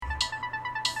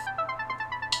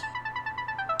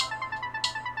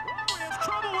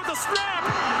the snap,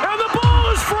 and the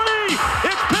ball is free.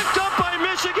 It's picked up by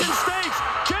Michigan State.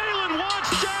 Jalen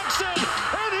Watts Jackson,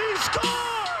 and he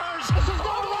scores. This is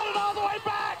going to run it all the way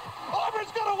back.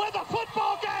 Auburn's going to win the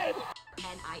football game.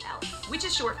 NIL, which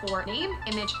is short for name,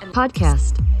 image, and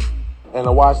podcast. And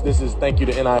to watch this is thank you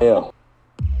to NIL.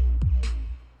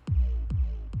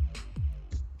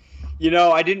 You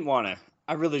know, I didn't want to.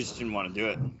 I really just didn't want to do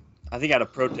it. I think I had a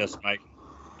protest, Mike.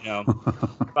 You know,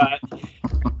 but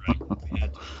we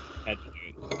had to do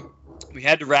it. We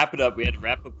had to wrap it up. We had to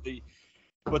wrap up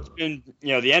what's been,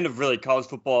 the end of really college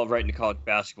football right into college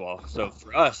basketball. So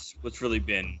for us, what's really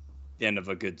been the end of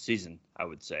a good season, I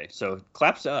would say. So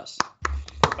claps to us.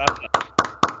 Claps to us.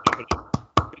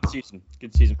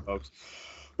 Good season, folks.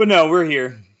 But no, we're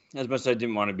here. As much as I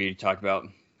didn't want to be to talk about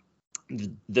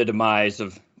the demise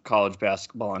of college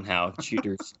basketball and how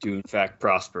cheaters do in fact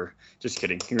prosper. Just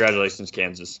kidding. Congratulations,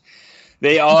 Kansas.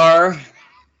 They are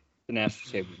the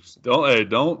national champions.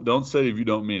 Don't say if you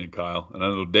don't mean it, Kyle. And I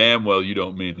know damn well you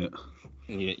don't mean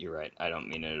it. You're right. I don't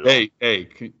mean it at all. Hey,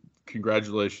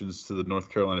 congratulations to the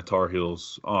North Carolina Tar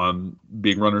Heels on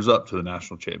being runners up to the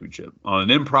national championship on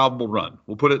an improbable run.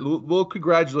 We'll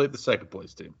congratulate the second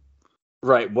place team.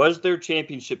 Right. Was there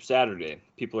championship Saturday?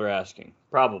 People are asking.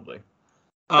 Probably.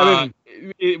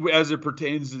 As it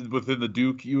pertains within the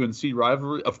Duke UNC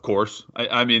rivalry, of course.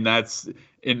 I mean, that's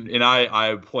and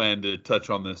I plan to touch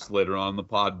on this later on in the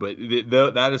pod, but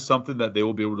that is something that they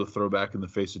will be able to throw back in the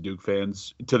face of Duke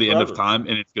fans to the end of time,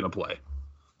 and it's going to play.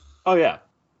 Oh yeah.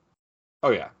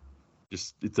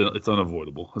 Just it's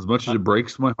unavoidable. As much as it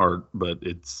breaks my heart, but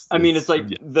it's like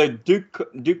the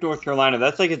Duke North Carolina.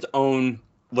 That's like its own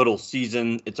little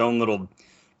season, its own little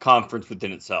conference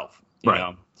within itself. You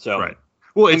know? So. Right.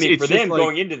 Well, for them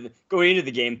going into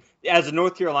the game as a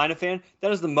North Carolina fan,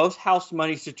 that is the most house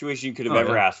money situation you could have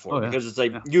ever asked for because it's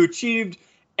like you achieved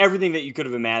everything that you could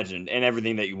have imagined and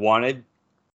everything that you wanted,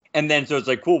 and then so it's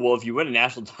like cool. Well, if you win a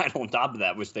national title on top of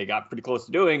that, which they got pretty close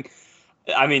to doing,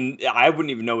 I mean, I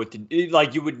wouldn't even know what to do.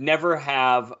 Like you would never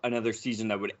have another season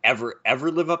that would ever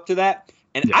live up to that.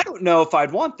 And I don't know if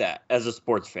I'd want that as a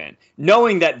sports fan,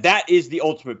 knowing that is the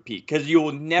ultimate peak because you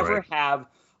will never have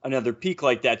another peak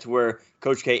like that to where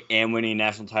Coach K and winning a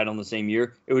national title in the same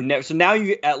year. It would never. So now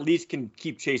you at least can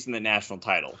keep chasing the national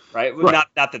title, right? Not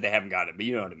that they haven't got it, but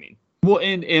you know what I mean. Well,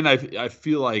 and I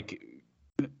feel like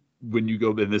when you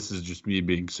go, and this is just me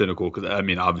being cynical because I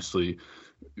mean, obviously,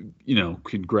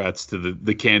 congrats to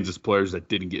the Kansas players that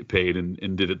didn't get paid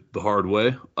and did it the hard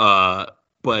way.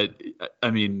 But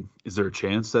I mean, is there a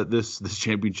chance that this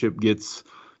championship gets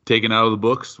taken out of the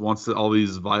books once all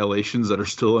these violations that are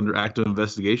still under active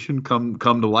investigation come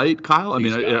to light, Kyle? I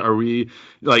mean, are we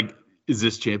like, is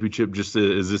this championship just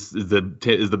is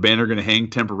the banner going to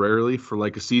hang temporarily for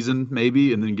like a season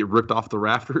maybe and then get ripped off the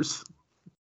rafters?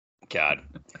 God,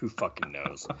 who fucking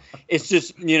knows? It's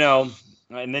just,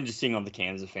 and then just seeing all the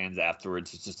Kansas fans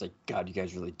afterwards, it's just like, God, you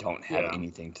guys really don't have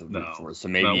anything to look for. So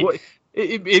maybe. No.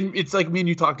 It's like me and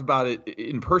you talked about it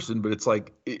in person, but it's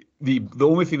like the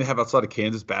only thing they have outside of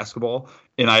Kansas basketball,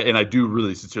 and I do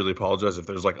really sincerely apologize if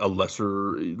there's like a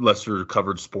lesser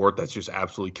covered sport that's just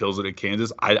absolutely kills it at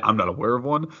Kansas. I'm not aware of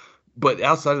one, but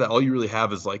outside of that, all you really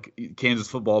have is like Kansas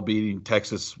football beating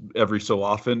Texas every so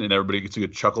often, and everybody gets a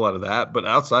good chuckle out of that. But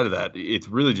outside of that, it's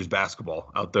really just basketball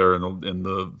out there in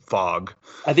the fog.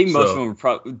 I think most of them are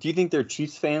probably. Do you think they're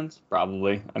Chiefs fans?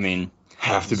 Probably. I mean,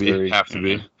 have to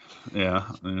be. Yeah,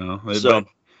 So,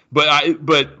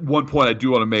 but one point I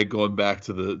do want to make, going back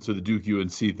to the Duke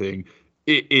UNC thing,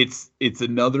 it's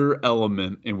another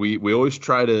element, and we always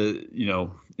try to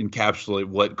encapsulate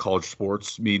what college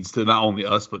sports means to not only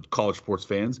us but college sports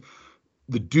fans.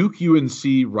 The Duke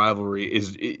UNC rivalry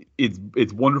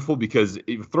it's wonderful because if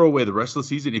you throw away the rest of the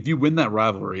season, if you win that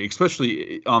rivalry,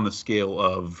 especially on the scale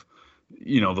of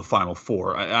the Final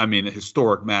Four, I mean a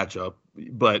historic matchup,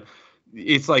 but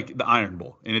it's like the Iron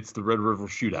Bowl and it's the Red River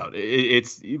Shootout.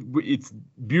 It's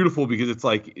beautiful because it's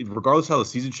like regardless how the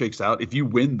season shakes out, if you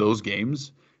win those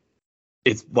games,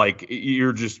 it's like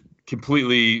you're just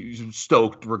completely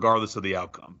stoked regardless of the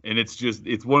outcome. And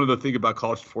it's one of the things about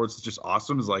college sports that's just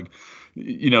awesome is like,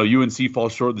 UNC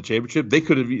falls short of the championship. They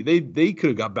could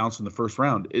have got bounced in the first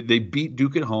round. They beat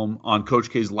Duke at home on Coach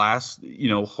K's last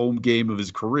home game of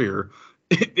his career.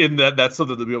 And that's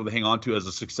something they'll be able to hang on to as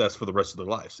a success for the rest of their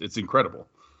lives. It's incredible.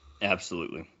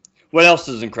 Absolutely. What else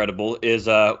is incredible is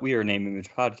we are a Name Image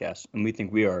podcast, and we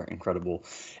think we are incredible.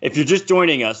 If you're just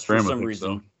joining us for some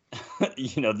reason,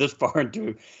 this far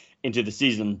into the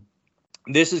season,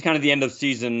 this is kind of the end of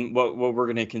season, what we're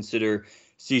going to consider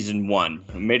season one.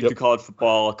 We made it through college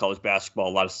football, college basketball,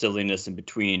 a lot of silliness in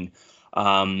between.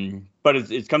 But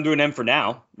it's come to an end for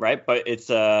now, right? But it's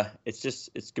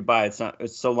goodbye.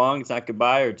 It's so long. It's not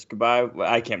goodbye, or it's goodbye.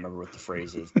 I can't remember what the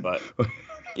phrase is, but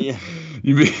yeah,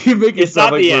 you make it it's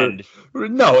sound not like the end.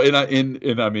 No,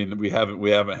 and I mean we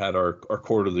haven't had our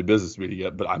quarterly business meeting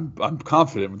yet, but I'm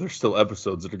confident there's still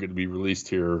episodes that are going to be released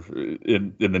here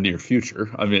in the near future.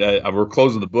 I mean, we're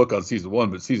closing the book on season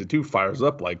 1, but season 2 fires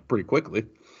up like pretty quickly.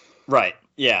 Right.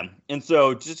 Yeah. And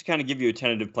so just to kind of give you a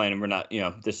tentative plan, and we're not,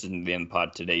 this isn't the end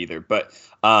pod today either, but,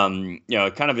 kind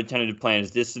of a tentative plan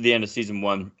is this is the end of season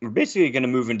 1. We're basically going to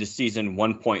move into season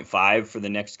 1.5 for the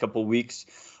next couple of weeks,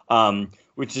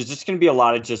 which is just going to be a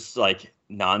lot of just like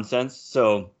nonsense.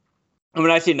 So and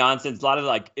when I say nonsense, a lot of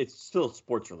like, it's still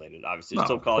sports related, obviously. It's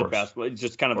still college basketball. It's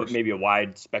just kind of maybe a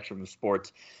wide spectrum of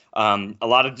sports. A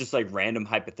lot of just like random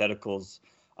hypotheticals.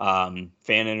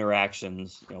 Fan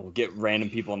interactions, we'll get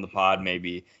random people on the pod,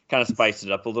 maybe kind of spice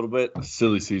it up a little bit.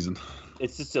 Silly season.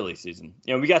 It's a silly season.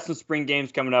 We got some spring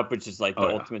games coming up, which is like the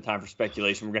ultimate time for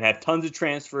speculation. We're going to have tons of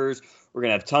transfers. We're going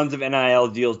to have tons of NIL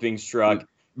deals being struck,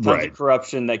 tons of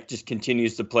corruption that just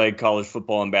continues to plague college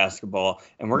football and basketball.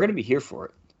 And we're going to be here for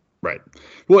it. Right.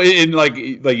 Well, and like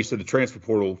you said, the transfer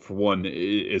portal for one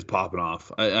is popping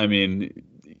off. I mean,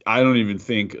 I don't even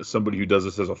think somebody who does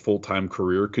this as a full-time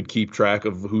career could keep track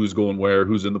of who's going where,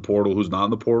 who's in the portal, who's not in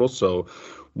the portal. So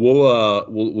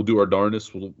we'll do our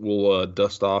darndest. We'll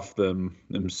dust off them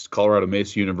Colorado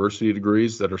Mesa University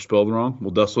degrees that are spelled wrong.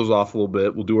 We'll dust those off a little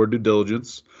bit. We'll do our due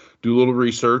diligence, do a little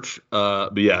research.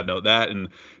 But yeah, no, that and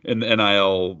the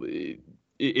NIL.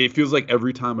 It feels like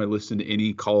every time I listen to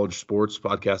any college sports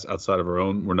podcast outside of our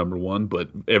own, we're number one, but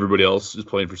everybody else is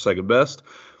playing for second best.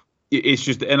 It's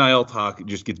just the NIL talk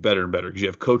just gets better and better because you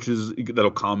have coaches that'll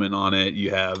comment on it.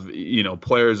 You have,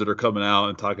 players that are coming out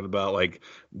and talking about like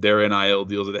their NIL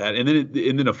deals that they had. And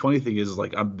then a funny thing is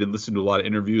like, I've been listening to a lot of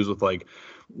interviews with like,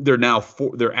 they're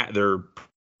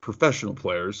professional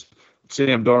players.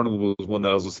 Sam Darnold was one that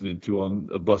I was listening to on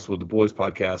a Bus with the Boys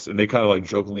podcast. And they kind of like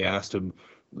jokingly asked him,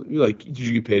 like, did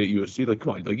you get paid at USC? Like,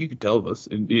 come on, like you can tell us,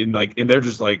 and they're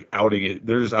just like outing it.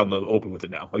 They're just out in the open with it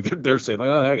now. Like they're saying like,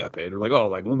 oh, I got paid. They're like, oh,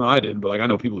 like well, no, I didn't, but like I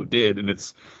know people who did, and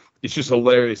it's just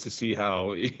hilarious to see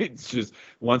how it's just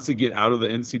once they get out of the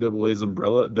NCAA's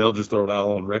umbrella, they'll just throw it out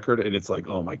on record, and it's like,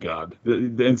 oh my God, the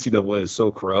NCAA is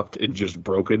so corrupt and just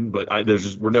broken, but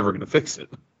we're never gonna fix it.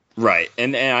 Right,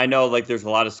 and I know like there's a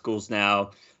lot of schools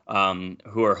now.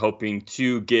 Who are hoping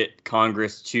to get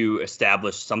Congress to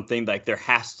establish something like there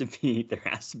has to be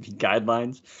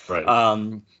guidelines,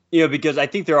 right? Because I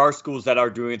think there are schools that are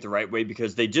doing it the right way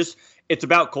because it's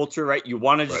about culture, right? You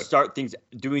want to just start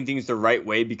doing things the right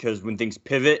way because when things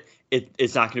pivot,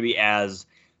 it's not going to be as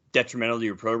detrimental to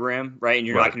your program, right? And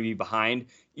you're not going to be behind.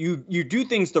 You do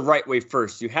things the right way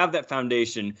first. You have that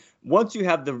foundation. Once you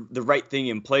have the right thing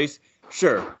in place,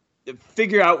 sure.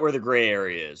 Figure out where the gray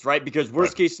area is, right? Because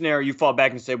worst case scenario, you fall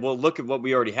back and say, well, look at what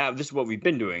we already have. This is what we've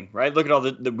been doing, right? Look at all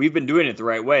we've been doing it the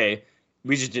right way.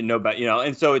 We just didn't know about,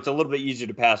 and so it's a little bit easier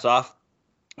to pass off.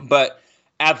 But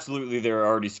absolutely, there are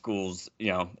already schools,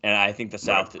 and I think the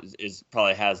South is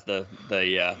probably has the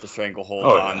stranglehold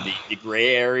on the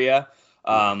gray area.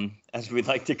 As we'd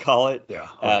like to call it.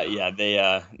 It's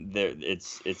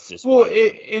just well,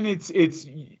 it's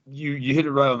you hit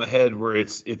it right on the head where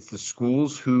it's the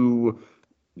schools who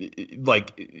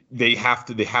like they have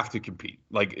to compete.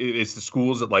 Like it's the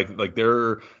schools that like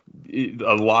they're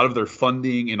a lot of their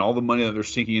funding and all the money that they're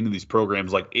sinking into these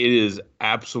programs. Like it is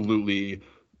absolutely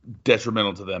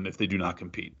detrimental to them if they do not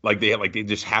compete. Like they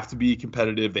just have to be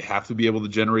competitive. They have to be able to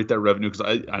generate that revenue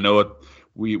because I know it.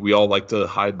 We all like to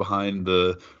hide behind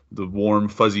the warm,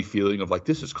 fuzzy feeling of like,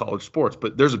 this is college sports,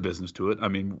 but there's a business to it. I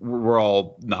mean, we're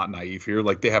all not naive here.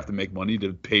 Like they have to make money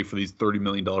to pay for these $30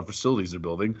 million facilities they're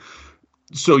building.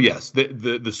 So yes,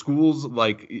 the schools,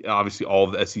 like obviously all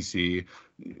of the SEC,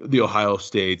 the Ohio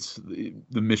States, the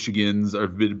Michigans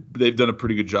they've done a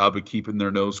pretty good job of keeping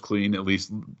their nose clean, at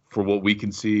least for what we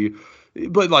can see.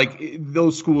 But like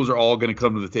those schools are all going to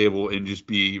come to the table and just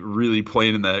be really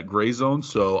playing in that gray zone.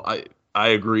 So I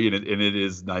agree, and it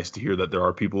is nice to hear that there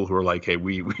are people who are like, hey,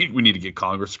 we need to get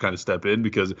Congress to kind of step in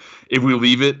because if we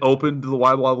leave it open to the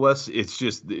Wild Wild West, it's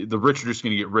just the rich are just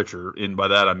going to get richer. And by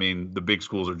that, I mean the big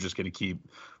schools are just going to keep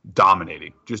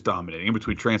dominating in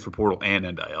between transfer portal and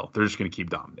NIL. They're just going to keep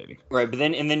dominating. Right, but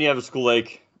then you have a school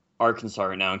like Arkansas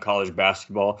right now in college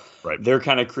basketball. Right. They're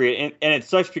kind of creating, and it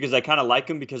sucks because I kind of like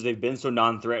them because they've been so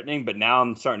non-threatening. But now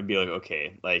I'm starting to be like,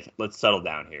 okay, like let's settle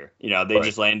down here. They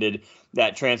just landed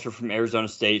that transfer from Arizona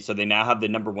State, so they now have the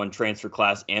number 1 transfer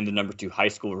class and the number 2 high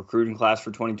school recruiting class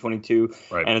for 2022.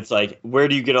 Right. And it's like, where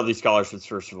do you get all these scholarships?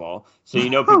 First of all, so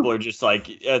people are just like,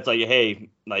 it's like, hey,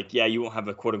 like yeah, you won't have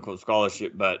a quote unquote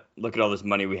scholarship, but look at all this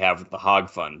money we have with the Hog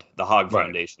Fund, the Hog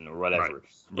Foundation, or whatever.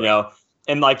 Right.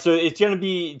 And like, so it's going to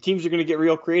be, teams are going to get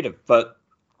real creative, but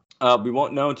we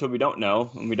won't know until we don't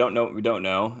know, and we don't know what we don't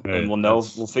know, and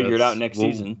we'll figure it out next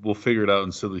season. We'll figure it out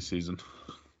in silly season.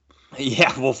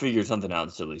 Yeah, we'll figure something out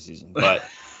in silly season. But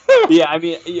yeah, I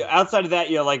mean, outside of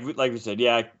that, like we said,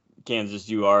 yeah, Kansas,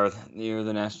 you're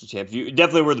the national champs. You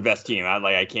definitely were the best team.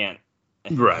 I can't.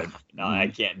 Right. No, I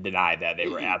can't deny that they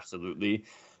were absolutely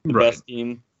the best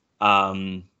team.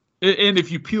 And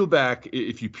if you peel back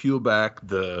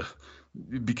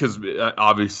because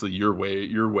obviously you're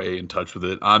way in touch with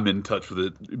it. I'm in touch with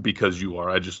it because you are.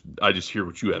 I just hear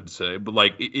what you have to say. But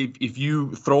like, if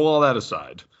you throw all that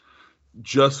aside,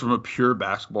 just from a pure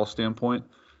basketball standpoint,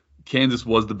 Kansas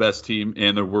was the best team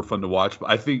and they were fun to watch. But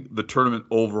I think the tournament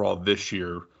overall this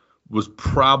year was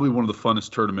probably one of the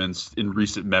funnest tournaments in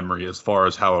recent memory as far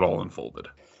as how it all unfolded.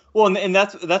 Well, and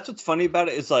that's what's funny about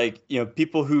it is like,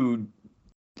 people who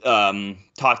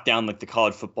talk down like the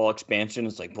college football expansion.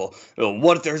 It's like, well,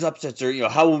 what if there's upsets, or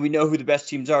how will we know who the best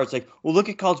teams are? It's like, well, look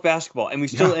at college basketball, and we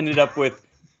still ended up with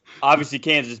obviously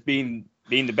Kansas being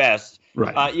the best.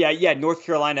 Right. Yeah. North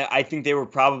Carolina, I think they were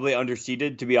probably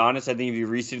underseeded, to be honest. I think if you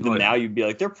reseeded them now, you'd be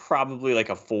like, they're probably like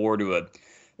a 4 to a,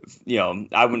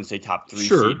 I wouldn't say top 3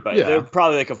 seed, but they're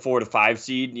probably like a 4 to 5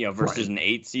 seed, versus an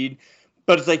 8 seed.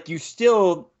 But it's like,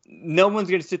 no one's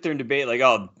going to sit there and debate like,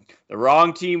 oh, the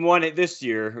wrong team won it this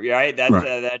year, right? That's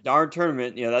that darn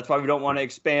tournament. That's why we don't want to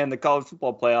expand the college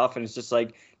football playoff. And it's just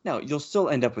like, no, you'll still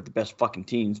end up with the best fucking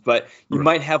teams, but you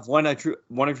might have one or two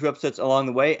upsets along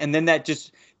the way, and then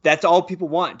that's all people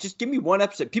want. Just give me one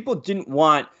upset. People didn't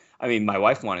want. I mean, my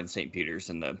wife wanted St. Peter's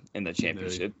in the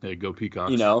championship. Hey, go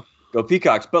Peacocks. Go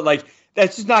Peacocks. But like,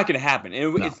 that's just not going to happen.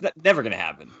 It's never going to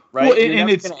happen, right? Well, You're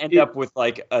never going to end up with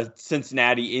like a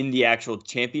Cincinnati in the actual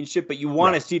championship, but you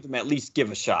want to see them at least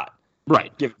give a shot.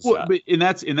 Right. Give it a shot. But, and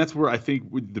that's where I think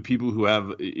with the people who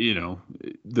have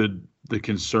the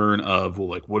concern of, well,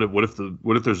 like what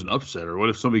if there's an upset, or what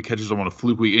if somebody catches them on a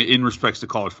fluke week in respects to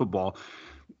college football.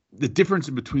 The difference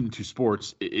in between the two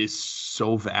sports is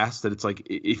so vast that it's like,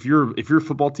 if you're a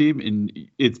football team, and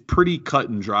it's pretty cut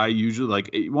and dry usually, like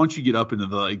once you get up into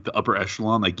the upper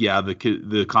echelon, like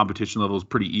the competition level is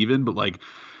pretty even, but like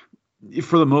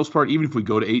for the most part, even if we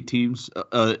go to 8 teams,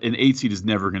 an 8 seed is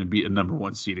never going to be a number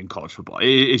 1 seed in college football.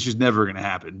 It's just never going to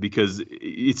happen because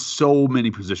it's so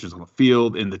many positions on the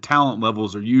field, and the talent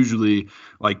levels are usually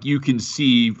like, you can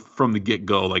see from the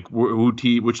get-go, like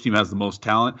which team has the most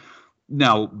talent.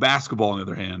 Now, basketball, on the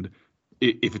other hand,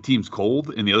 if a team's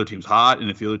cold and the other team's hot, and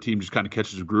if the other team just kind of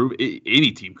catches a groove,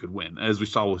 any team could win, as we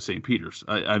saw with St. Peter's.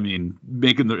 I mean,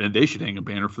 and they should hang a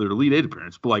banner for their Elite 8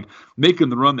 appearance, but like making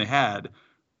the run they had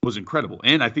was incredible.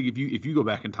 And I think if you go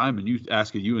back in time and you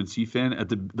ask a UNC fan at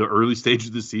the early stages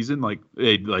of the season, like,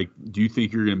 hey, like, do you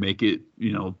think you're going to make it,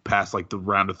 past like the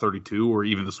round of 32 or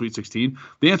even the Sweet 16?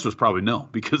 The answer is probably no,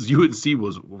 because UNC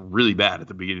was really bad at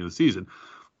the beginning of the season.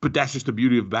 But that's just the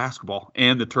beauty of basketball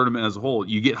and the tournament as a whole.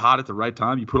 You get hot at the right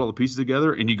time, you put all the pieces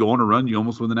together, and you go on a run, you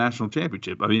almost win the national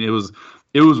championship. I mean, it was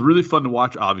really fun to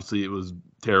watch. Obviously, it was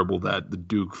terrible that the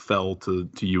Duke fell to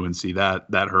UNC.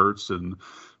 That hurts, and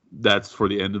that's for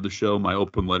the end of the show, my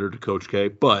open letter to Coach K.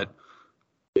 But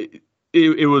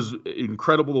it was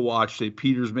incredible to watch. St.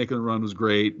 Peter's making the run was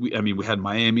great. We had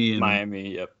Miami.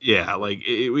 Yep. Yeah, like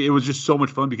it was just so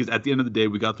much fun because at the end of the day,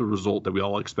 we got the result that we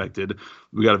all expected.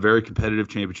 We got a very competitive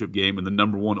championship game, and the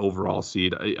number 1 overall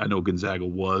seed, I know Gonzaga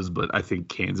was, but I think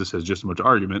Kansas has just as much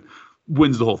argument,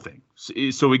 wins the whole thing.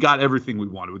 So we got everything we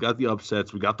wanted. We got the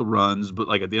upsets, we got the runs, but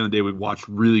like at the end of the day, we watched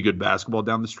really good basketball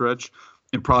down the stretch,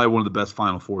 and probably one of the best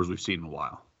Final Fours we've seen in a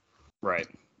while. Right.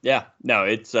 Yeah. No,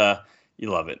 it's you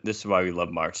love it. This is why we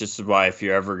love March. This is why if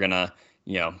you're ever gonna,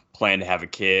 plan to have a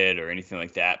kid or anything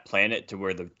like that, plan it to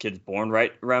where the kid's born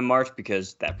right around March,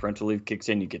 because that parental leave kicks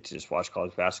in. You get to just watch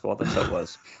college basketball. That's how it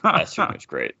was last year. It's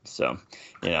great. So,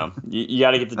 you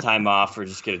got to get the time off, or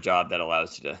just get a job that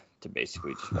allows you to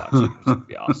basically just watch it. It would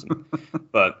be awesome.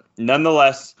 But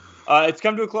nonetheless, it's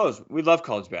come to a close. We love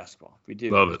college basketball. We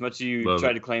do. Love it. As much as you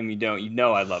try to claim you don't,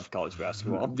 I love college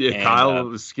basketball. Yeah, and,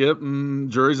 Kyle, Skip,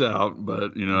 jury's out.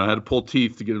 But, I had to pull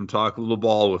teeth to get him to talk a little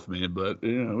ball with me. But,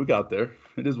 we got there.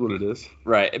 It is what it is.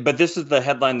 Right. But this is the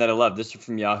headline that I love. This is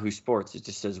from Yahoo Sports. It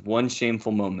just says, one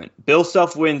shameful moment. Bill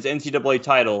Self wins NCAA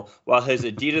title while his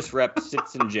Adidas rep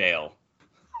sits in jail.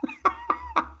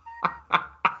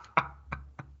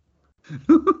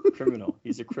 Criminal.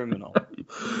 He's a criminal.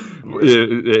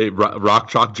 Rock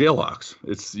chalk jail locks.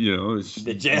 It's it's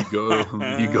the jail.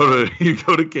 You go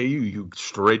to KU, you go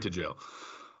straight to jail.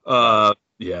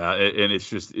 Yeah, and it's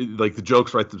just like the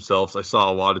jokes write themselves. I saw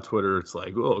a lot of Twitter. It's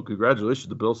like, oh, congratulations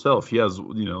to Bill Self. He has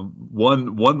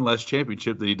one less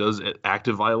championship than he does at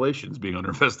active violations being under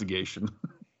investigation.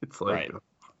 It's like, right.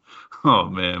 Oh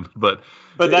man, but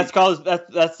that's college.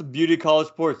 That's the beauty of college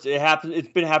sports. It happens. It's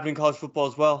been happening in college football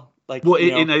as well. Like,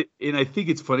 and I think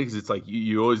it's funny because it's like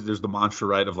you always, there's the mantra,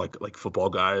 right, of like football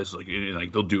guys like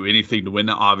they'll do anything to win.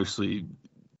 Now, obviously,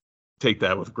 take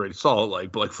that with a grain of salt,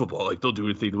 but like football, like they'll do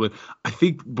anything to win. I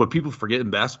think what people forget in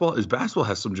basketball is basketball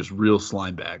has some just real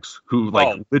slime bags who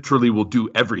literally will do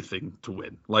everything to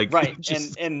win. Like, right.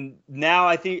 And now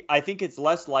I think it's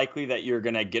less likely that you're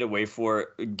gonna get away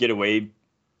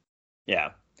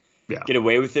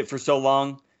with it for so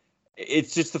long.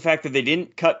 It's just the fact that they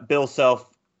didn't cut Bill Self.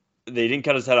 They didn't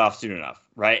cut his head off soon enough,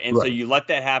 right? And so you let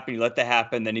that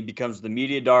happen, then he becomes the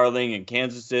media darling in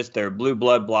Kansas. They're blue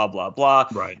blood, blah, blah, blah.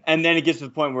 Right. And then it gets to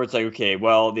the point where it's like, okay,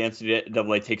 well, the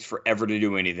NCAA takes forever to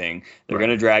do anything. They're going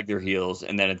to drag their heels,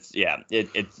 and then it's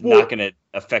not going to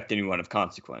affect anyone of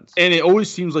consequence. And it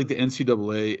always seems like the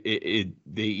NCAA,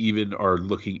 they even are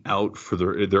looking out for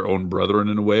their own brethren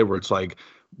in a way where it's like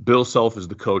Bill Self is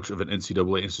the coach of an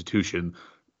NCAA institution,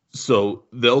 so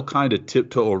they'll kind of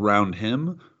tiptoe around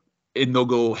him. And they'll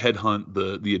go headhunt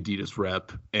the Adidas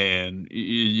rep and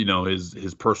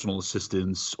his personal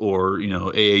assistants or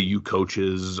AAU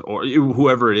coaches or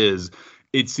whoever it is.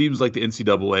 It seems like the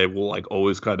NCAA will like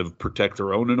always kind of protect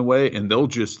their own in a way, and they'll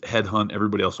just headhunt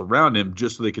everybody else around him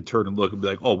just so they could turn and look and be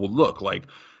like, oh well, look,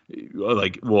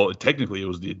 well, technically it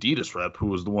was the Adidas rep who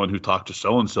was the one who talked to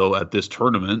so-and-so at this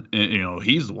tournament. And,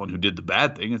 he's the one who did the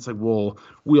bad thing. It's like, well,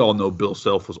 we all know Bill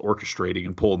Self was orchestrating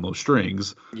and pulling those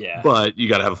strings. Yeah. But you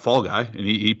got to have a fall guy. And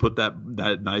he put that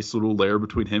nice little layer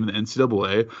between him and the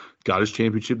NCAA. Got his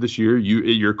championship this year.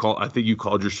 I think you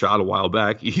called your shot a while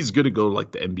back. He's going to go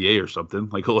like the NBA or something.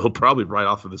 Like he'll probably ride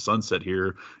off in the sunset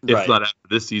here, if not after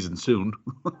this season soon.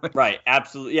 Right.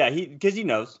 Absolutely. Yeah. Because he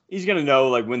knows he's going to know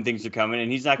like when things are coming,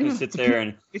 and he's not going to sit there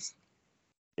and.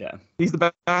 He's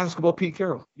the basketball Pete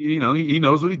Carroll. He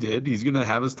knows what he did. He's going to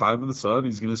have his time in the sun.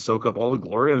 He's going to soak up all the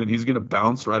glory, and then he's going to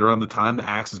bounce right around the time the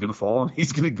axe is going to fall, and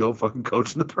he's going to go fucking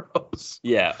coach in the pros.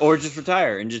 Yeah, or just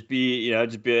retire and just be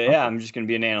I'm just going to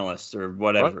be an analyst or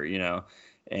whatever,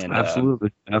 And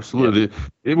absolutely.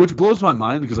 Which blows my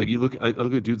mind because like I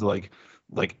look at dudes like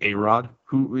A-Rod,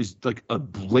 who is like a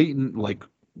blatant like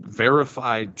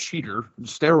verified cheater,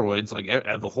 steroids, like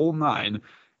at the whole nine.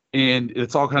 And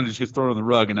it's all kind of just gets thrown on the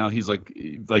rug, and now he's like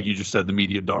you just said, the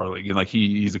media darling, and like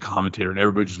he's a commentator, and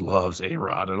everybody just loves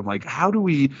A-Rod. And I'm like,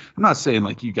 I'm not saying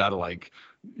like you got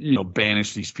to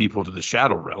banish these people to the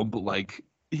shadow realm, but like,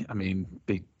 I mean,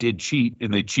 they did cheat,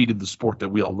 and they cheated the sport that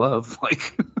we all love.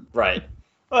 Like, right.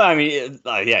 Well, I mean,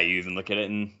 you even look at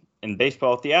it in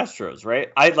baseball with the Astros,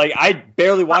 right? I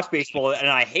barely watch baseball, and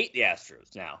I hate the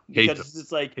Astros now because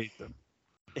it's like. Hate them.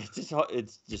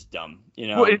 It's just dumb,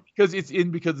 Well, because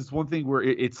it's one thing where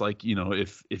it's like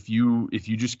if you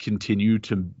just continue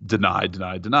to deny,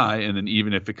 and then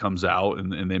even if it comes out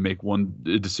and they make one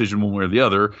decision one way or the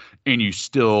other, and you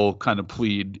still kind of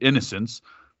plead innocence,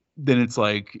 then it's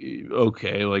like,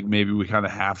 okay, like maybe we kind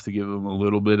of have to give them a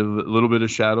little bit of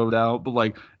shadow of doubt, but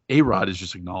like A-Rod has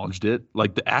just acknowledged it.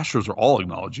 Like the Astros are all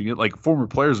acknowledging it. Like former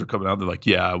players are coming out. They're like,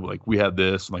 yeah, like we had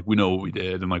this, and like we know what we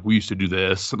did, and like we used to do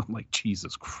this. And I'm like,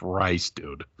 Jesus Christ,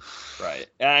 dude. Right.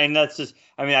 And that's just,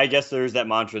 I mean, I guess there's that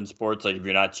mantra in sports, like if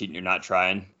you're not cheating, you're not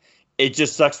trying. It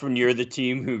just sucks when you're the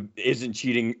team who isn't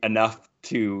cheating enough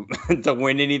to to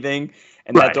win anything.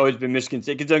 And that's always been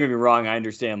misconceived. Because don't get me wrong, I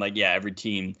understand, like, yeah, every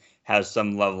team has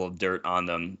some level of dirt on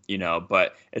them,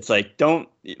 but it's like,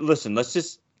 let's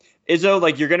just, Izzo,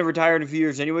 like you're going to retire in a few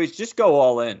years anyways, just go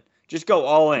all in. Just go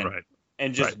all in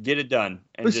and just get it done.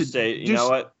 And just say, you know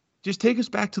what? Just take us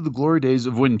back to the glory days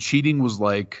of when cheating was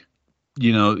like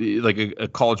you know, like a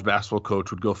college basketball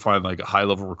coach would go find like a high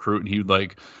level recruit, and he would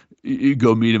like you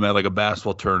go meet him at like a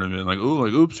basketball tournament, like, oh,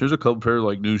 like, oops, here's a couple pair of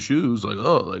like new shoes, like,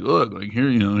 oh, like, look, like here,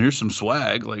 you know, here's some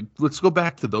swag. Like, let's go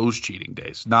back to those cheating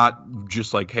days, not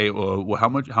just like, hey, well, how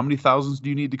many thousands do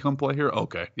you need to come play here?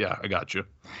 Okay, yeah, I got you.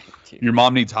 Your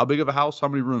mom needs how big of a house? How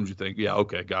many rooms you think? Yeah,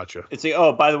 okay, gotcha. It's like,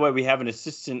 oh, by the way, we have an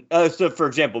assistant. So, for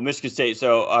example, Michigan State.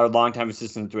 So, our longtime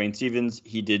assistant, Dwayne Stevens,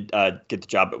 he did get the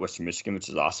job at Western Michigan, which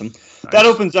is awesome. Nice. That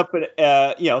opens up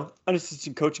an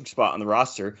assistant coaching spot on the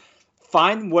roster.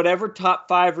 Find whatever top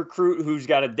 5 recruit who's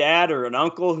got a dad or an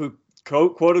uncle who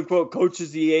quote unquote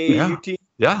coaches the AAU team.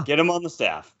 Yeah. Get him on the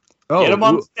staff. Oh, get him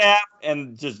on the staff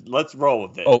and just let's roll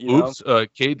with it. Oh, oops.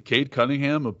 Cade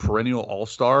Cunningham, a perennial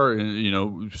all-star,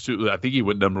 and I think he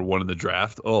went number 1 in the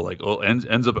draft.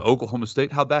 Ends up at Oklahoma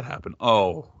State. How'd that happen?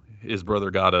 Oh, his brother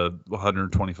got a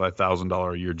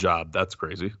 $125,000 a year job. That's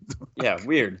crazy. Yeah,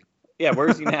 weird. Yeah, where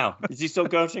is he now? Is he still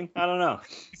coaching? I don't know.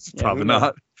 Probably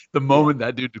not. The moment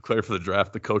that dude declared for the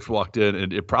draft, the coach walked in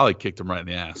and it probably kicked him right in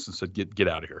the ass and said, "Get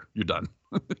out of here. You're done.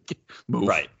 Move."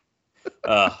 Right.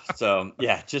 So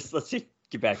yeah, just let's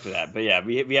get back to that. But yeah,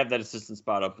 we have that assistant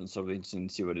spot open, so we can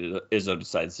see what Izzo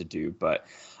decides to do. But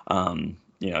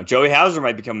Joey Hauser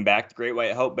might be coming back. The Great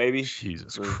White Hope, baby.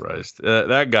 Jesus Christ,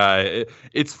 that guy.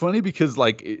 It's funny because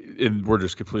and we're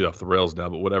just completely off the rails now,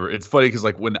 but whatever. It's funny because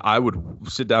when I would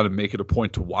sit down and make it a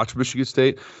point to watch Michigan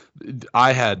State,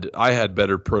 I had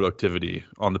better productivity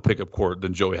on the pickup court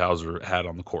than Joey Hauser had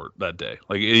on the court that day.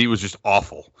 Like, he was just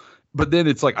awful. But then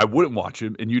it's like I wouldn't watch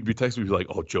him, and you'd be texting me like,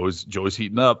 "Oh, Joey's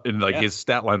heating up," and his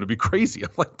stat line would be crazy.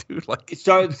 I'm like, dude, like it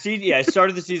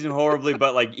started the season horribly,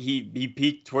 but he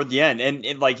peaked toward the end, and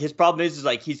his problem is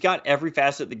he's got every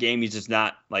facet of the game. He's just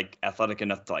not athletic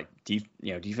enough to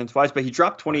defense wise. But he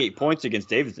dropped 28 points against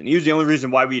Davidson. He was the only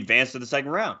reason why we advanced to the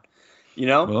second round.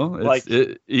 Well,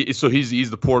 so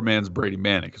he's the poor man's Brady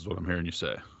Manick, is what I'm hearing you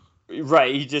say.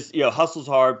 Right. He just, hustles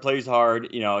hard, plays hard.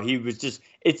 He was just,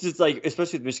 it's just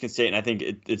especially with Michigan State, and I think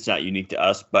it's not unique to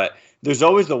us, but there's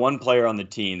always the one player on the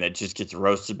team that just gets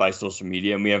roasted by social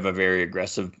media, and we have a very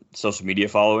aggressive social media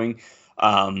following.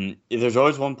 There's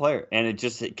always one player, and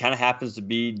it kind of happens to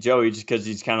be Joey, just because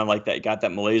he's kind of like that, got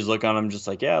that malaise look on him, just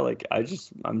like, yeah,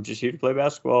 I'm just here to play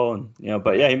basketball, and,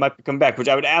 but yeah, he might come back, which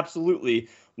I would absolutely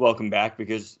welcome back,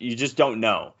 because you just don't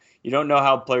know. You don't know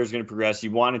how a player's going to progress.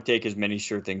 You want to take as many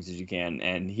sure things as you can,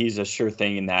 and he's a sure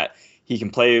thing in that he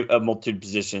can play a multitude of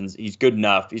positions. He's good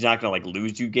enough. He's not going to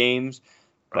lose you games,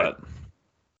 but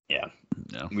yeah,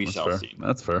 we shall see.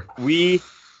 That's fair. We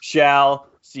shall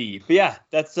see. But yeah,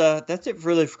 that's it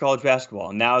really for college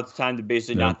basketball. And now it's time to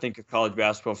basically not think of college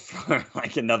basketball for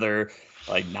another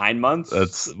 9 months.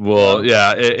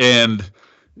 Yeah, and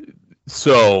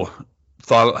so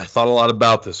I thought a lot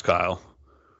about this, Kyle.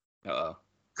 Uh-oh.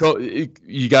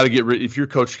 You got to get rid. If you're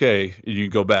Coach K and you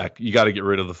go back, you got to get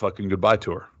rid of the fucking goodbye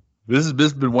tour. This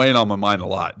has been weighing on my mind a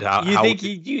lot. Do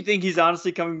you think he's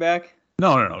honestly coming back?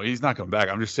 No, he's not coming back.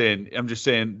 I'm just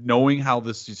saying, knowing how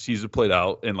this season played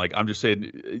out, and I'm just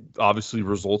saying, obviously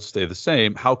results stay the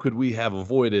same. How could we have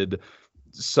avoided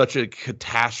such a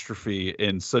catastrophe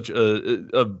and such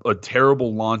a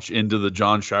terrible launch into the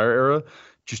Jon Scheyer era?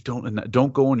 Just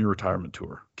don't go on your retirement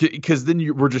tour, because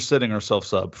then we're just setting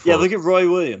ourselves up. Look at Roy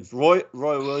Williams. Roy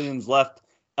Williams left,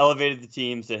 elevated the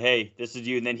team, said, "Hey, this is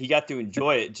you," and then he got to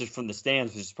enjoy it just from the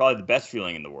stands, which is probably the best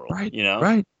feeling in the world. Right.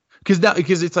 Right.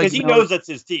 Because it's he knows that's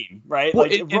his team, right? Well,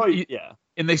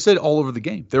 And they said all over the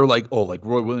game. They were like, "Oh,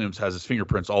 Roy Williams has his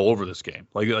fingerprints all over this game.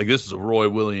 Like this is a Roy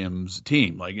Williams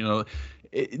team.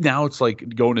 Now it's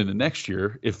going into next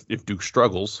year. If Duke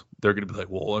struggles, they're going to be like,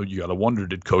 well, you got to wonder,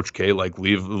 did Coach K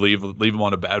leave him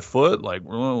on a bad foot?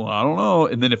 Well, I don't know.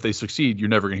 And then if they succeed, you're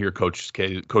never going to hear Coach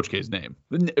K's name.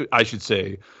 I should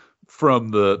say, from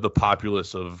the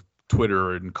populace of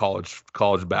Twitter and college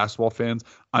basketball fans,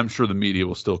 I'm sure the media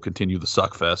will still continue the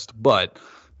suck fest, but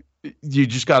you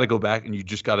just got to go back and you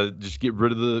just got to get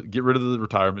rid of the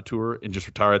retirement tour and just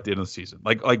retire at the end of the season.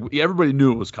 Like everybody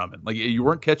knew it was coming. You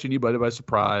weren't catching anybody by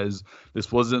surprise.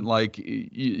 This wasn't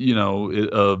we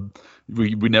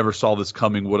never saw this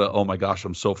coming. Oh my gosh,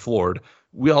 I'm so floored.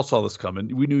 We all saw this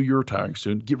coming. We knew you were retiring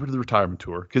soon. Get rid of the retirement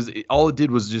tour, because all it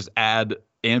did was just add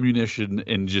ammunition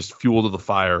and just fuel to the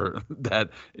fire. That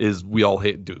is, we all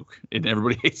hate Duke and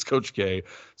everybody hates Coach K.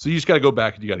 So you just got to go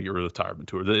back and you got to get rid of the retirement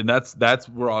tour. And that's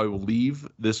where I will leave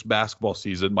this basketball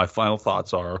season. My final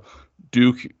thoughts are,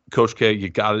 Duke, Coach K, you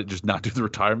got to just not do the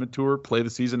retirement tour, play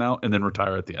the season out, and then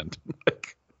retire at the end.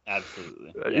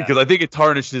 Absolutely. Yeah. Because I think it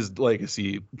tarnished his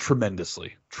legacy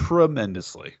tremendously.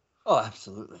 Oh,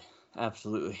 absolutely.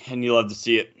 absolutely. And you love to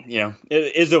see it.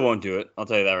 Izzo won't do it. I'll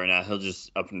tell you that right now. He'll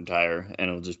just up and retire, and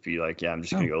it'll just be like, I'm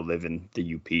just gonna go live in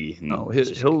the UP. No,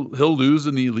 he'll lose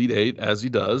in the Elite Eight as he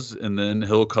does, and then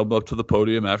he'll come up to the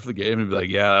podium after the game and be like,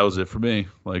 "Yeah, that was it for me.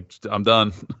 Like, I'm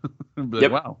done."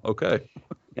 Like, wow, okay.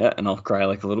 Yeah, and I'll cry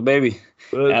like a little baby.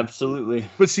 Absolutely.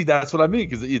 But see, that's what I mean,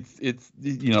 because it's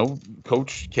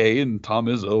Coach K and Tom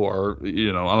Izzo are,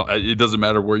 it doesn't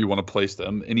matter where you want to place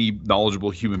them. Any knowledgeable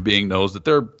human being knows that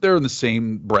they're in the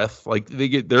same breath, like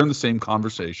they're in the same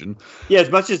conversation. Yeah, as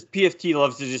much as PFT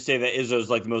loves to just say that Izzo's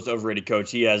like the most overrated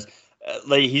coach, he has,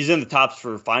 he's in the tops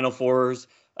for Final Fours.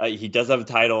 He does have a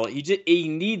title. He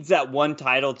needs that one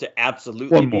title to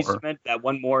absolutely be cement, that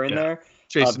one more in there.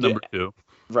 Chasing number 2.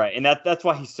 Right, and that's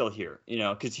why he's still here,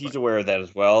 because he's aware of that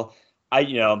as well.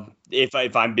 If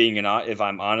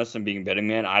I'm honest and being a betting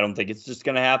man, I don't think it's just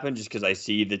going to happen just because I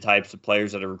see the types of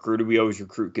players that are recruited. We always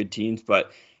recruit good teams,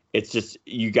 but it's just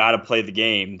you got to play the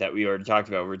game that we already talked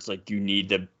about, where it's like you need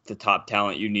the top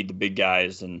talent, you need the big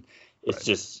guys, and it's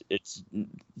just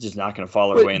not going to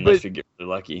fall our way unless we get really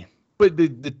lucky. But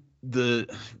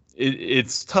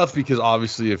it's tough because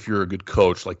obviously if you're a good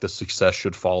coach, like the success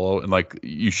should follow, and like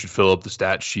you should fill up the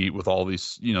stat sheet with all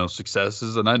these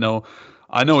successes. And I know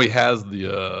he has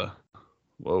the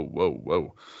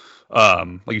like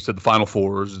you said, the Final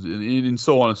Fours and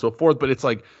so on and so forth. But it's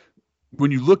like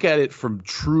when you look at it from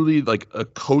truly like a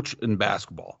coach in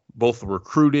basketball, both the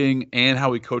recruiting and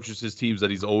how he coaches his teams that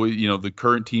he's always the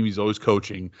current team he's always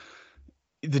coaching.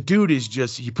 The dude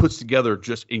is he puts together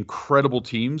just incredible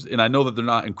teams. And I know that they're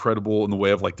not incredible in the way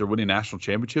of like they're winning national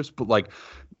championships, but like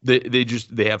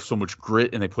they have so much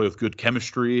grit and they play with good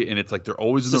chemistry. And it's like they're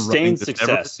always in the running.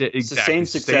 Sustained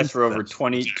success for over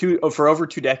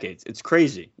 2 decades. It's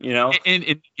crazy, And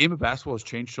the game of basketball has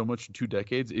changed so much in 2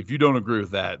 decades. If you don't agree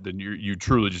with that, then you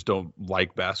truly just don't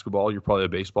like basketball. You're probably a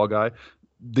baseball guy.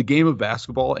 The game of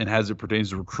basketball, and as it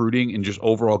pertains to recruiting and just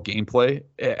overall gameplay,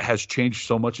 it has changed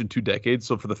so much in 2 decades.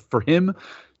 So for him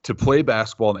to play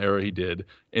basketball in the era he did,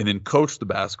 and then coach the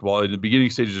basketball in the beginning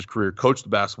stage of his career, coach the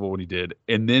basketball when he did,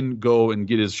 and then go and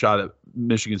get his shot at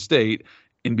Michigan State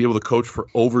and be able to coach for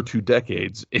over 2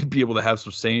 decades and be able to have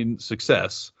sustained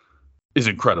success is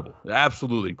incredible.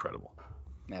 Absolutely incredible.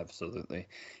 Absolutely.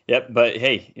 Yep. But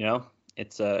hey,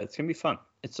 it's gonna be fun.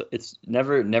 It's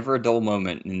never a dull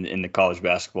moment in the college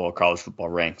basketball, college football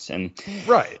ranks, and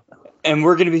and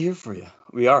we're gonna be here for you.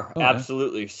 We are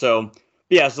absolutely. So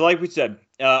so like we said,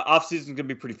 off season is gonna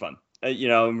be pretty fun.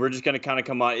 And we're just gonna kind of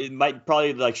come on. It might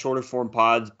probably like shorter form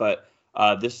pods, but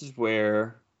this is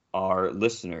where our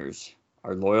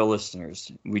loyal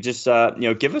listeners, we just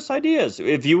give us ideas.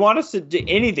 If you want us to do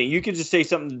anything, you can just say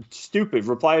something stupid,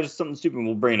 reply to something stupid, and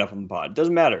we'll bring it up on the pod. It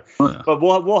doesn't matter. But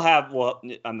we'll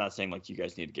I'm not saying like you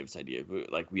guys need to give us ideas,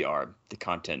 but like we are the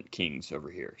content kings over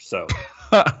here, so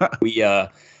we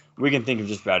can think of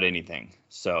just about anything.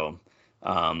 So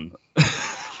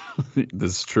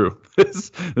this is true.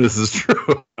 This is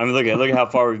true. I mean, look at how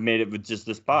far we've made it with just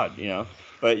this pod,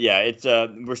 But yeah, it's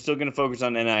we're still going to focus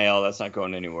on NIL. That's not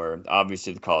going anywhere.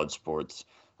 Obviously, the college sports.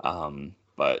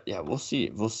 But yeah, we'll see.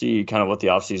 We'll see kind of what the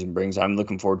offseason brings. I'm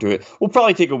looking forward to it. We'll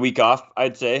probably take a week off.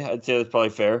 I'd say that's probably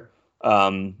fair.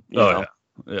 Yeah.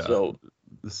 So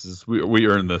this is we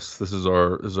earned this. This is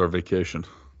our vacation.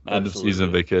 End of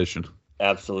season vacation.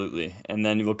 Absolutely. And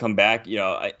then we'll come back.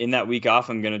 In that week off,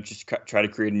 I'm going to just try to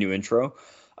create a new intro.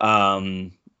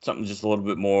 Something just a little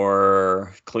bit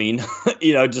more clean,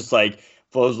 just like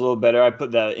flows a little better. I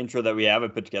put the intro that we have, I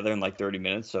put together in like 30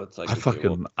 minutes. So it's like, I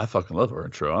fucking love our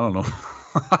intro. I don't know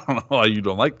why you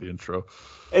don't like the intro.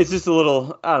 It's just a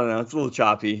little, I don't know. It's a little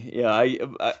choppy. Yeah.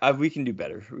 We can do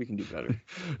better.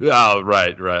 Yeah.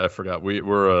 Right. I forgot.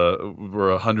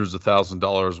 We're hundreds of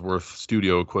 $1,000s worth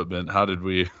studio equipment. How did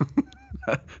you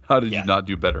not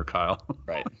do better, Kyle?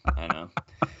 Right. I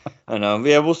know.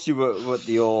 Yeah, we'll see what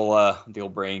the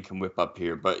old brain can whip up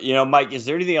here. But Mike, is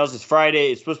there anything else? It's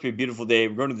Friday. It's supposed to be a beautiful day.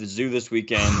 We're going to the zoo this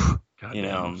weekend. God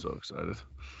damn, I'm so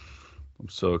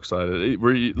excited.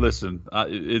 Listen.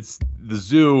 It's the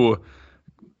zoo.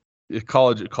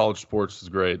 College sports is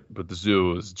great, but the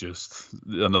zoo is just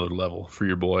another level for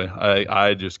your boy.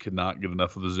 I just cannot get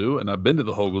enough of the zoo, and I've been to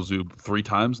the Hogle Zoo 3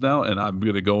 times now, and I'm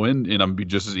gonna go in and I'm gonna be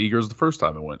just as eager as the first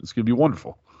time I went. It's gonna be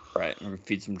wonderful. Right, we're gonna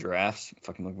feed some giraffes.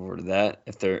 Fucking looking forward to that.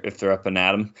 If they're up and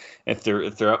at 'em, if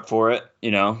they're up for it,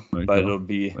 But it'll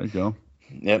be. There you go.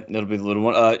 Yep, it'll be the little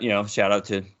one. Shout out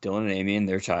to Dylan and Amy and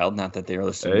their child. Not that they are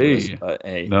listening to this, but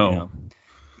hey, no.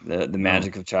 The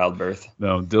magic of childbirth.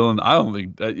 No, Dylan, I don't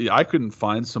think I couldn't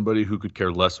find somebody who could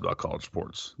care less about college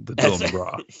sports than Dylan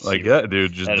McGraw. Like that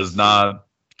dude just does not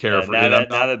care for it.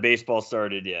 Now that baseball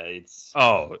started, it's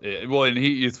well, and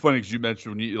it's funny because you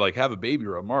mentioned when you like have a baby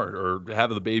or a March or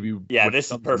have the baby. Yeah,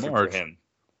 this is perfect for him.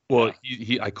 Well,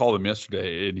 I called him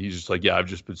yesterday, and he's just like, "Yeah, I've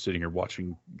just been sitting here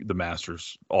watching the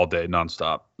Masters all day,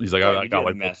 nonstop." He's like, "I got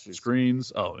like Masters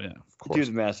screens." Oh yeah, of course. Do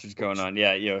the Masters going on?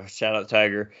 Yeah, shout out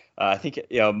Tiger. I think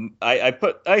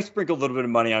I sprinkled a little bit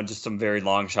of money on just some very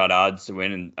long shot odds to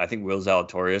win, and I think Will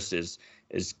Zalatoris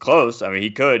is close. I mean,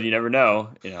 he could. You never know.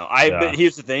 But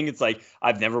here's the thing: it's like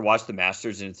I've never watched the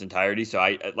Masters in its entirety, so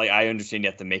I understand you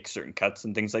have to make certain cuts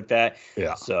and things like that.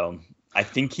 Yeah. So I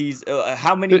think he's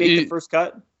how many make the first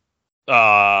cut?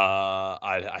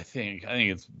 I think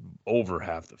it's over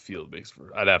half the field makes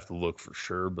for. I'd have to look for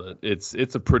sure, but it's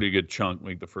a pretty good chunk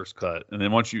make the first cut, and then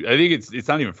once I think it's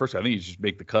not even first cut. I think you just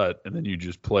make the cut, and then you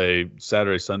just play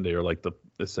Saturday, Sunday, or like the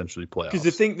essentially playoffs.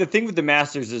 Because the thing with the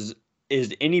Masters is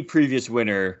any previous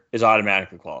winner is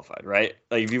automatically qualified, right?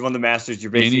 Like if you won the Masters,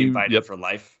 you're basically invited for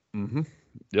life. Mm-hmm.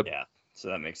 Yep. Yeah. So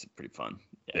that makes it pretty fun.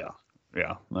 Yeah.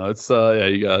 Yeah, no, it's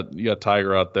you got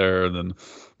Tiger out there, and then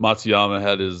Matsuyama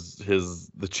had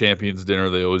the champions dinner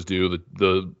they always do.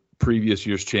 The previous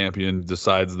year's champion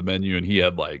decides the menu, and he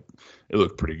had it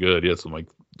looked pretty good. He had some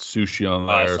sushi on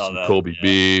there, some Kobe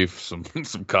beef, some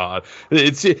cod.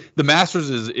 The Masters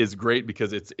is great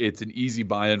because it's an easy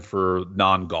buy-in for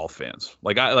non-golf fans.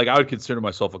 I would consider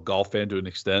myself a golf fan to an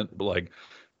extent, but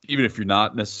even if you're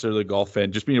not necessarily a golf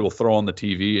fan, just being able to throw on the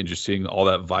TV and just seeing all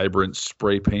that vibrant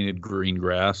spray painted green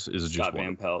grass is just Scott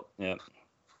Van Pelt. Yep.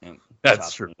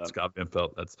 That's true. Scott Van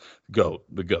Pelt. That's the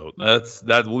GOAT.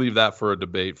 We'll leave that for a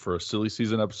debate for a silly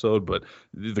season episode, but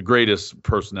the greatest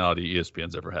personality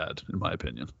ESPN's ever had, in my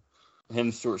opinion.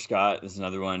 Him, Stuart Scott is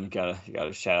another one. You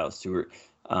gotta shout out Stuart.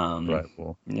 Right.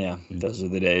 Well, yeah, those are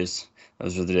the days.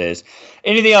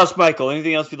 Anything else, Michael?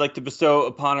 Anything else you'd like to bestow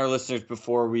upon our listeners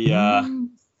before we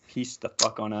piece the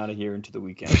fuck on out of here into the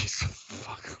weekend?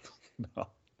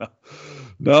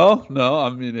 No. I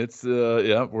mean, it's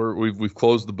we've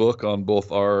closed the book on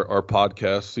both our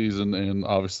podcast season and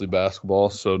obviously basketball.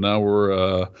 So now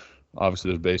we're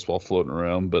obviously there's baseball floating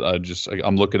around, but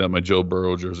I'm looking at my Joe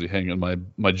Burrow jersey, hanging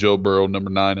my Joe Burrow number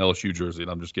 9 LSU jersey,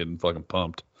 and I'm just getting fucking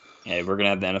pumped. Hey, we're gonna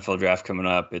have the NFL draft coming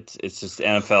up. It's just the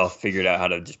NFL figured out how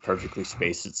to just perfectly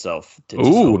space itself.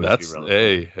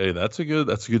 That's a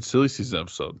good silly season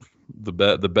episode.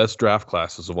 The best draft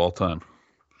classes of all time.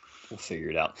 We'll figure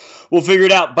it out.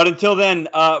 But until then,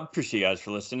 appreciate you guys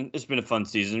for listening. It's been a fun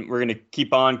season. We're gonna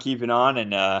keep on keeping on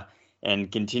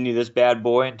and continue this bad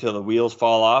boy until the wheels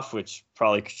fall off, which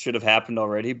probably should have happened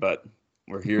already, but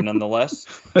we're here nonetheless.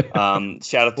 Shout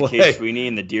out to Case Sweeney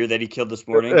and the deer that he killed this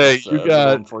morning. It's a little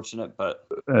unfortunate, but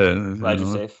glad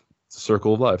you're safe. It's a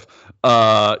circle of life.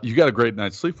 You got a great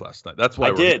night's sleep last night. That's why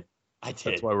I did.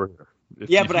 That's why we're here.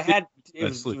 But I had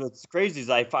what's crazy is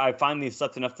I finally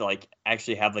slept enough to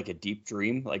actually have a deep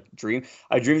dream. I dreamed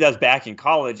I was back in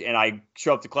college and I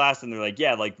show up to class and they're like,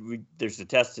 yeah, there's a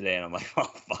test today, and I'm like,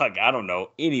 oh fuck, I don't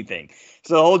know anything.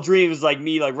 So the whole dream is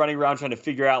me running around trying to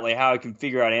figure out how I can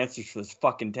figure out answers for this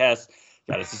fucking test.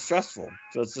 God, it's just stressful.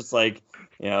 So it's just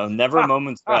never a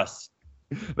moment's rest.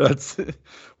 That's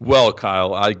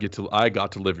Kyle. I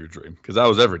got to live your dream because that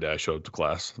was every day I showed up to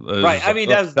class. Right. I mean,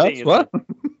 that's the thing. What?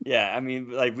 Yeah. I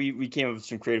mean, we came up with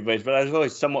some creative ways, but I was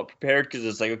always somewhat prepared because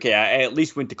it's okay, I at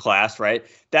least went to class, right?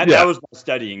 That was my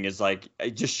studying is I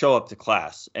just show up to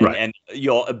class and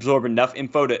you'll absorb enough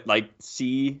info to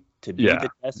see to beat the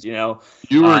test, You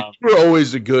were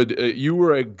always a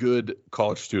good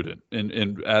college student,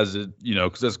 and as a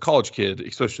because as a college kid,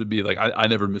 especially to be I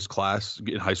never missed class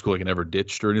in high school, I never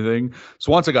ditched or anything.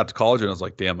 So once I got to college, and I was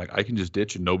like, damn, I can just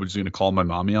ditch and nobody's gonna call my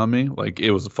mommy on me.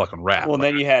 It was a fucking wrap. Well,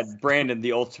 then you had Brandon,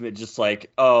 the ultimate, just my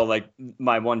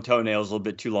one toenail's a little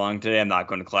bit too long today, I'm not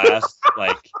going to class,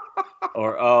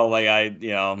 or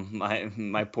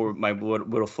my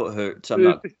little foot hurts, I'm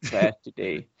not class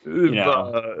today.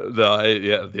 Brandon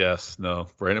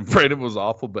was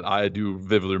awful, but I do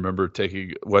vividly remember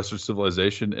taking Western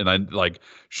Civilization, and I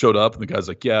showed up, and the guy's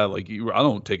like, yeah, I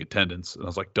don't take attendance, and I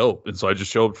was like, dope. And so I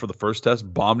just showed up for the first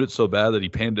test, bombed it so bad that he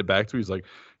panned it back to me. He's like,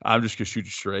 I'm just gonna shoot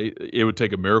you straight. It would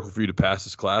take a miracle for you to pass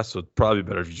this class, so it's probably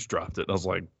better if you just dropped it. And I was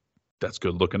like, that's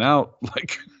good looking out.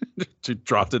 She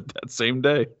dropped it that same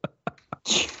day.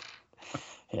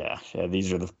 Yeah.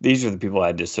 These are the people I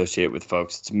had to associate with,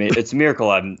 folks. It's a miracle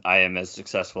I am as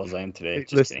successful as I am today.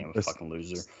 I'm a fucking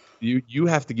loser. You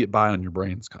have to get by on your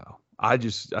brains, Kyle. I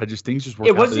just things just work.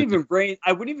 It wasn't even brains.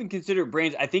 I wouldn't even consider it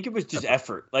brains. I think it was just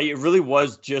effort. It really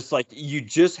was just you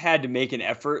just had to make an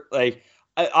effort.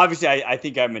 Obviously, I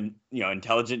think I'm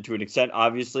intelligent to an extent,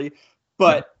 obviously,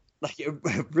 but like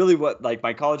really what like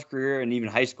my college career and even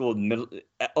high school and middle,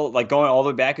 like going all the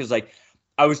way back is like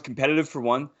I was competitive for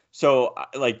one. So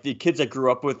like the kids I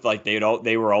grew up with, like they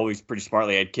were always pretty smart.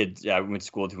 Like I had kids I went to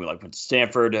school to, like went to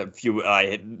Stanford.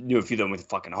 I knew a few of them with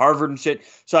fucking Harvard and shit.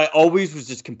 So I always was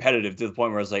just competitive to the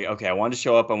point where I was like, okay, I wanted to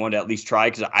show up. I wanted to at least try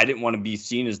because I didn't want to be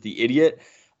seen as the idiot.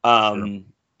 Sure.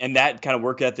 And that kind of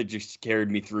work ethic just carried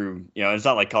me through. You know, it's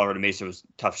not like Colorado Mesa was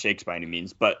tough shakes by any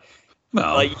means, but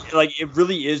no. like it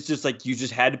really is just like you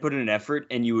just had to put in an effort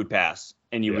and you would pass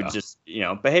and you would just, you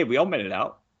know, but hey, we all made it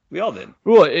out. We all did.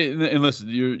 Well, and listen,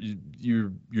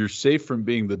 you're safe from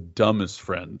being the dumbest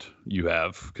friend you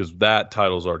have because that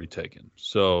title's already taken.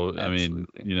 So absolutely. I mean,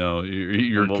 you know,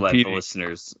 you're we'll let the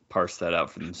listeners parse that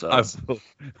out for themselves.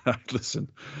 Listen,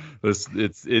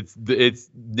 it's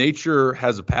nature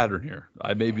has a pattern here.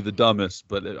 I may be the dumbest,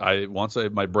 but once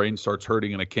my brain starts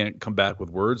hurting and I can't come back with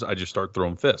words, I just start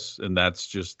throwing fists, and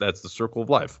that's the circle of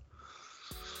life.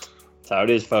 That's how it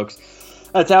is, folks.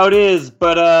 That's how it is.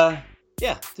 But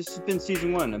yeah, this has been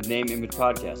season 1 of Name Image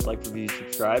Podcast. Like, review,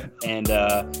 subscribe, and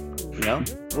you know,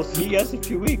 we'll see you guys in a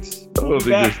few weeks. I don't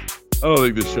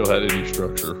think this show had any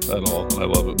structure at all, and I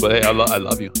love it. But hey, I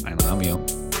love you. I love you.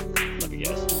 Love you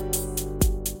guys.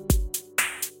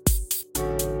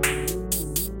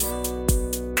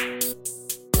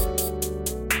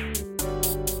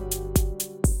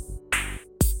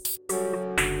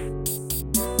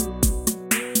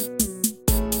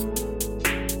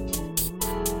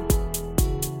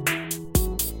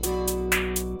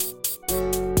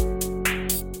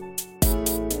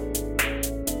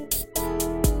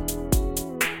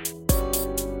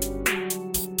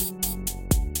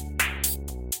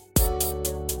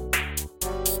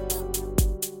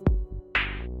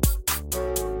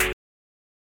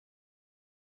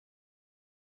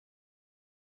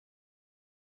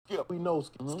 We know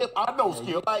Skip. Skip, I know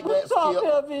Skip. Like that,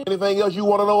 Skip. Anything else you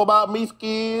want to know about me,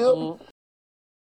 Skip?